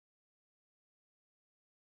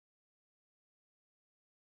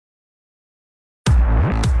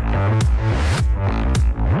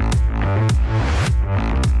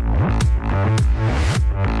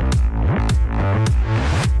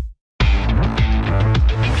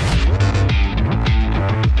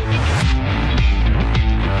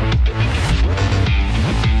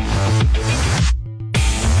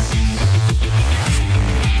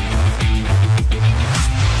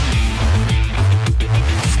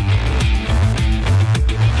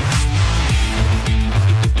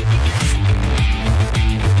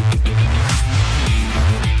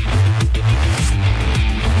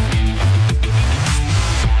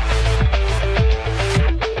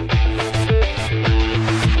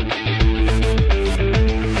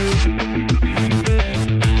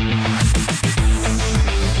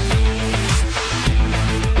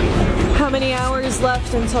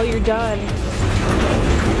last until you're done.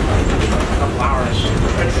 A flourish.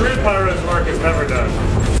 A true pyro's work is never done.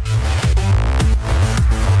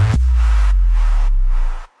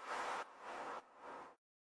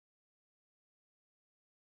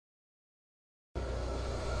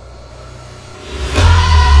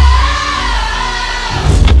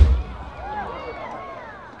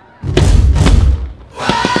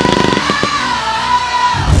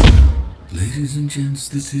 Ladies and gents,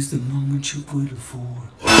 this is the moment you've waited for.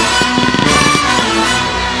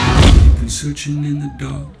 You've been searching in the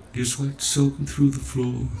dark, your sweat soaking through the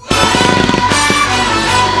floor.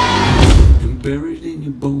 And buried in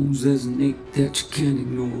your bones, there's an ache that you can't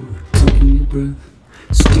ignore. Taking your breath,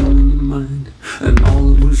 stealing your mind, and all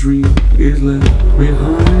that was real is left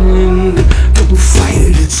behind. Don't fight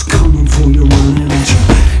it, it's coming for your mind.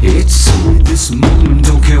 It's only this moment,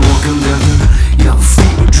 don't care what can gather. Your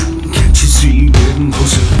fever dream, can't you see getting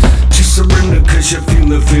closer? Just surrender cause you feel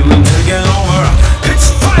the feeling taking over. It's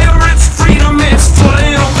fire, it's freedom, it's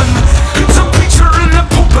flooding open. It's a picture in the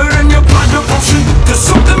pulpit and your blind devotion. There's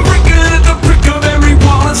something breaking at the brick of every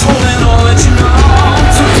wall. It's holding all that you know.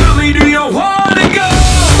 So tell me, do you wanna go?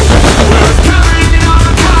 We're carrying on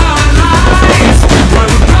a common lies. Where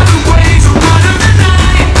we're running ways, we're running the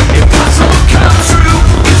night. Impossible come true,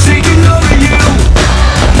 it's taking over you.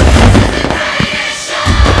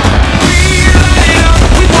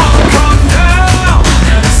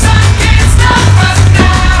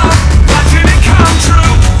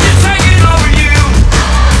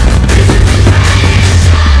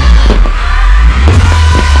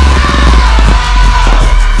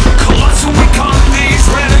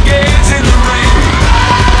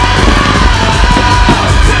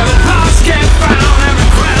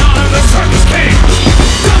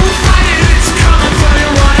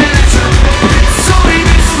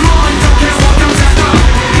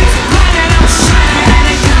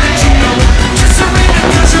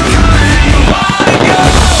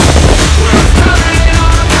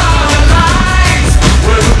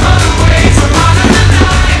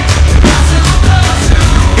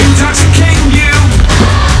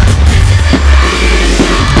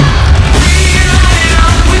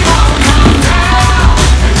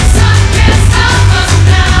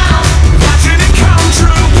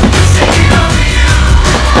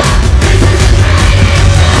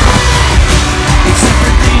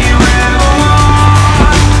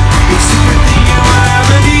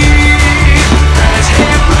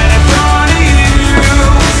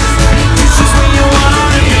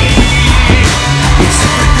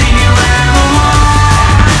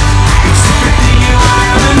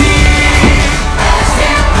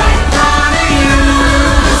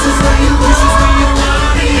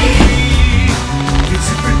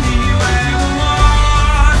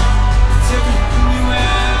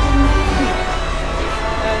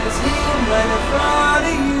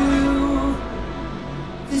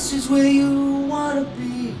 This is where you wanna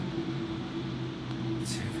be.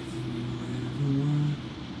 It's everything you ever want.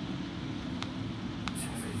 It's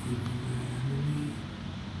everything you ever need.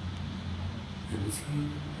 And it's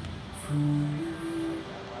here for you.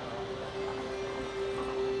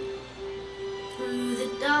 Through the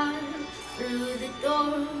dark, through the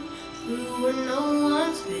door, through where no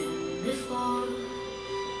one's been before,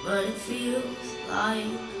 but it feels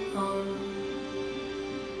like home.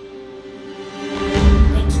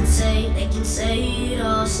 They can say it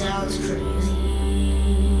all sounds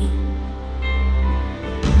crazy.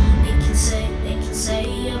 They can say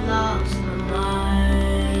I've lost my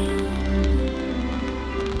mind.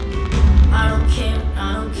 I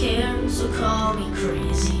don't care, so call me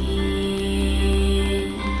crazy.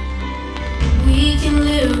 We can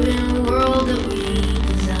live in a world that we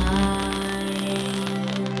design.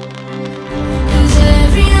 'Cause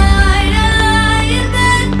every night I lie in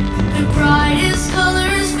bed, the brightest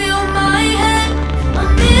colors fill my head. A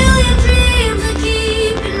million dreams are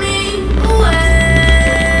keeping me awake.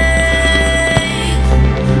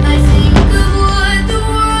 I think of what the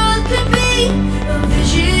world could be, a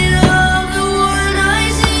vision of the one I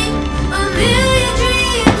see. A million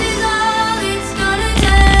dreams is all it's gonna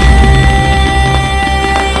take.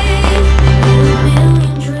 A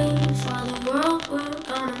million dreams for the world we're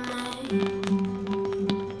gonna make.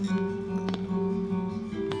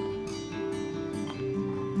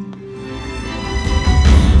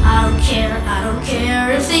 I don't care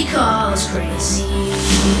if they call us crazy.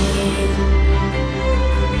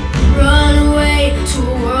 Run away to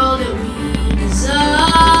a world that we design.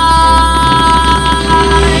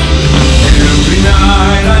 Every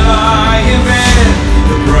night I lie in bed,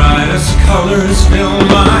 the brightest colors fill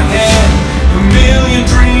my head. A million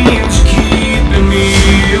dreams keeping me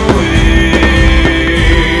awake.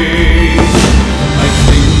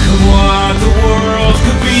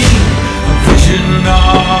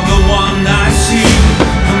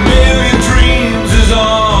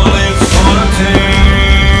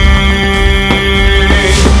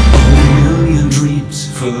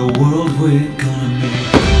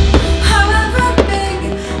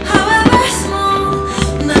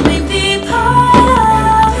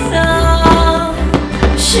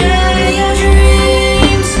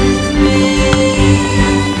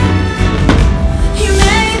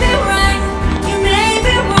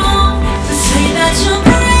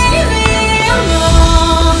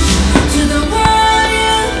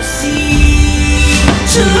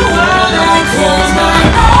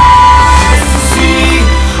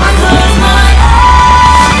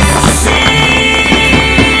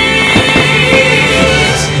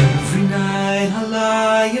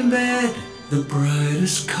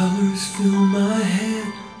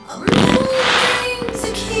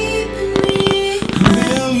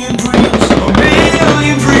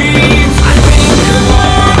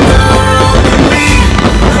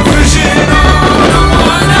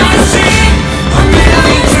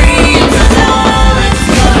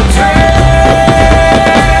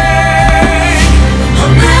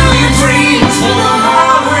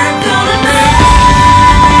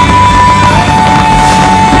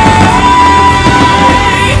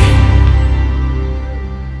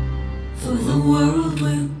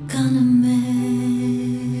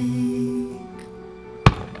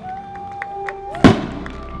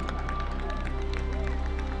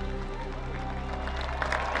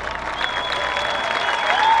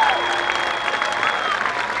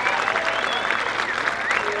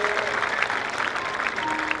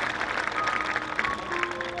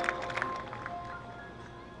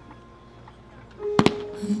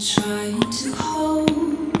 trying to hold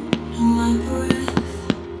my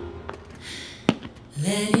breath.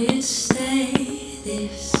 Let it stay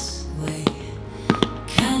this way.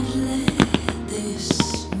 Can't let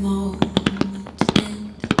this moment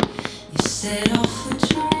end. You set off a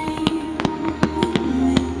dream,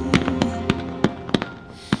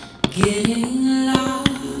 getting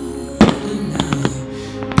louder now.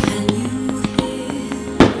 Can you hear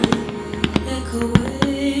it echoing?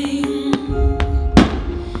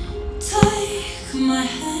 Take my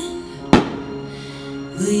hand.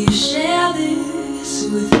 Will you share this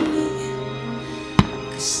with me?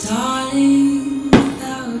 'Cause darling,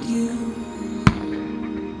 without you,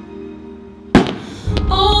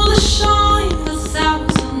 all the shine of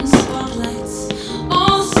 1,000 spotlights,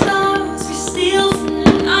 all the stars we steal from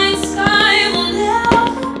the night sky will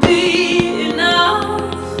never be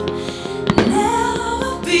enough, never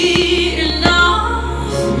be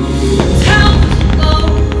enough. Towers of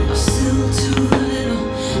gold are still too little.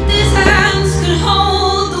 These hands could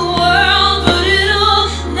hold the world, but it'll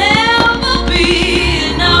never be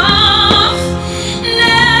enough,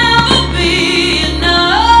 never be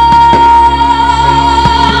enough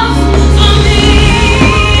for me.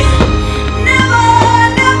 Never,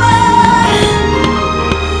 never,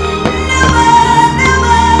 never,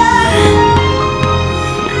 never,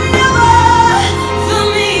 never for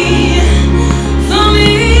me, for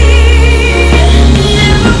me.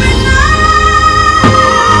 Never enough,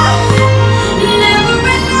 never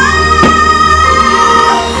enough,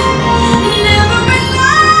 never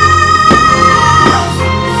enough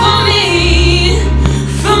for me,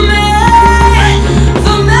 for me,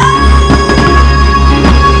 for me.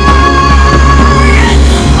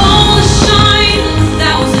 All the shine of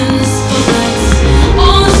 1,000 spotlights,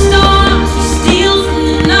 all the stars we steal from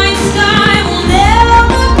the night sky will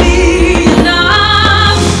never be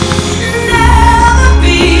enough, never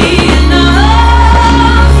be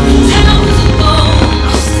enough. Towers of gold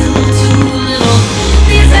are still too little.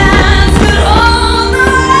 These hands could hold the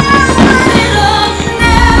world, but it'll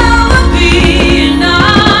never be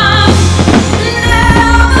enough,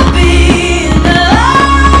 never be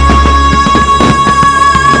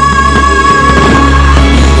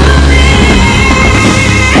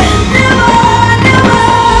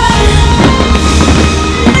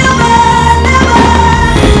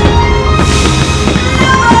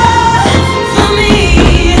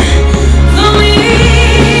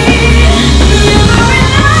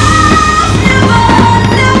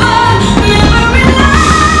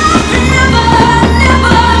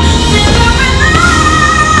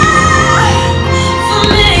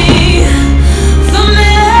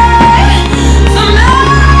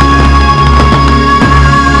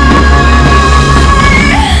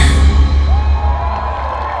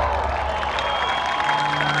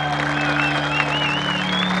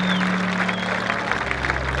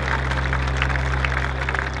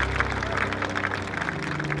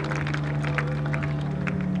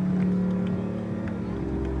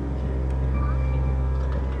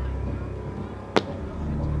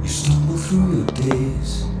You stumble through your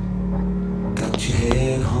days, got your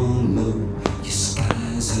head hung low, your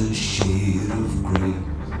sky's a shade of grey,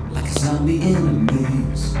 like a zombie in a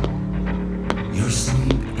maze. You're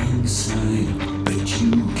asleep inside, but you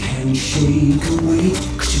can't shake awake,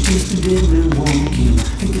 'cause you taste the dead man walking,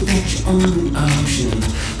 thinking that you're on an option,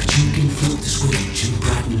 but you can flip the switch and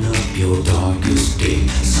brighten up your darkest day.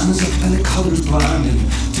 The sun is up and the colors blinding,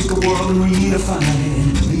 take a world and redefine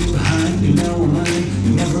it, leave behind your narrow mind,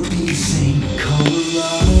 you'll never be the same.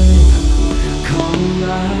 Come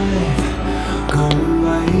alive, go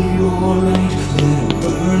light your light, let it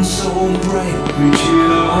burn so bright, reach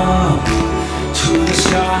it up to the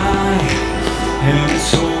sky, and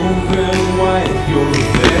it's open wide, your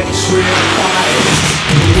electric fire.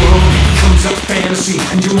 The world becomes a fantasy,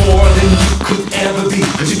 and you're more than you could ever be,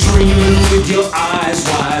 'cause you're dreaming with your eyes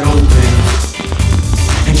wide open.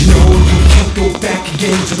 And you know you can't go back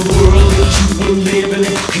again to the world that you were living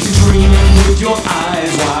in, 'cause you're dreaming with your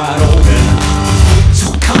eyes wide open. So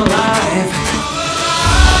come alive.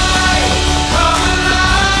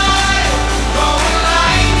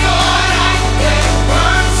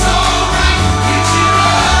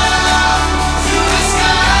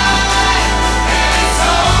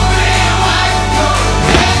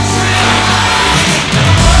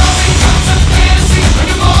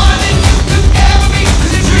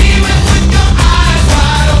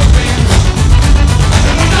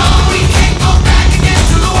 We can't go back again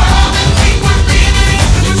to the world that we were living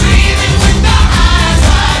in.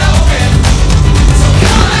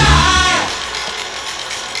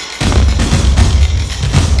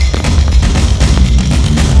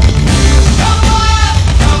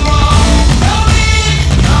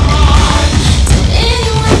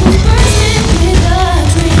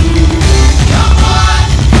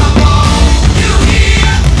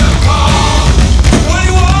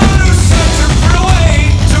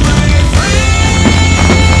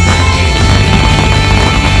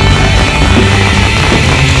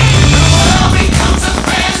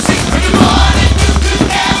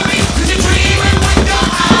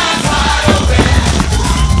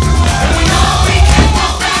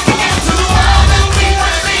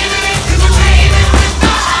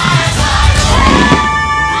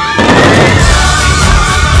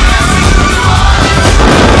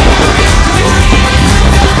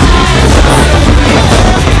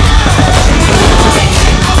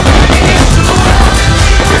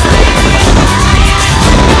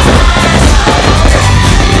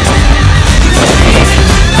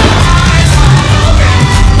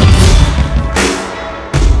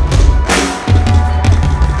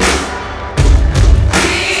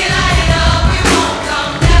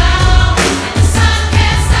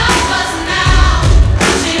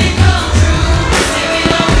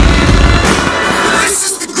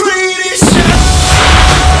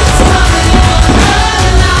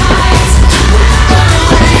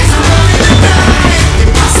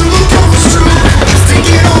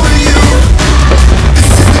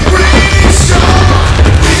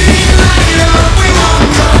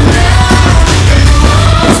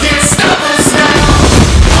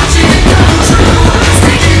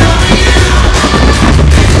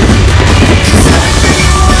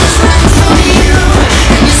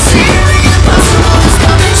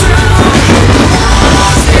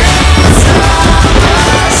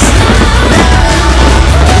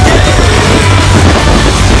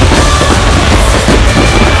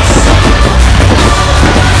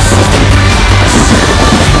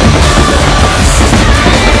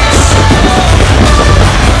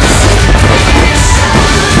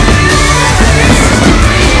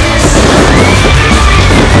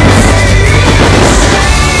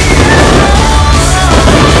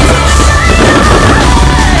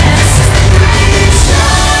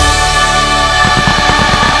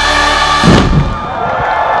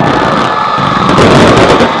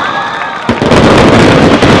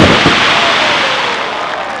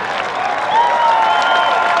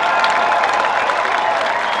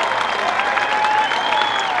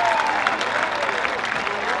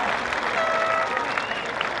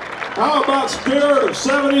 How about Spirit of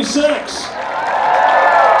 '76?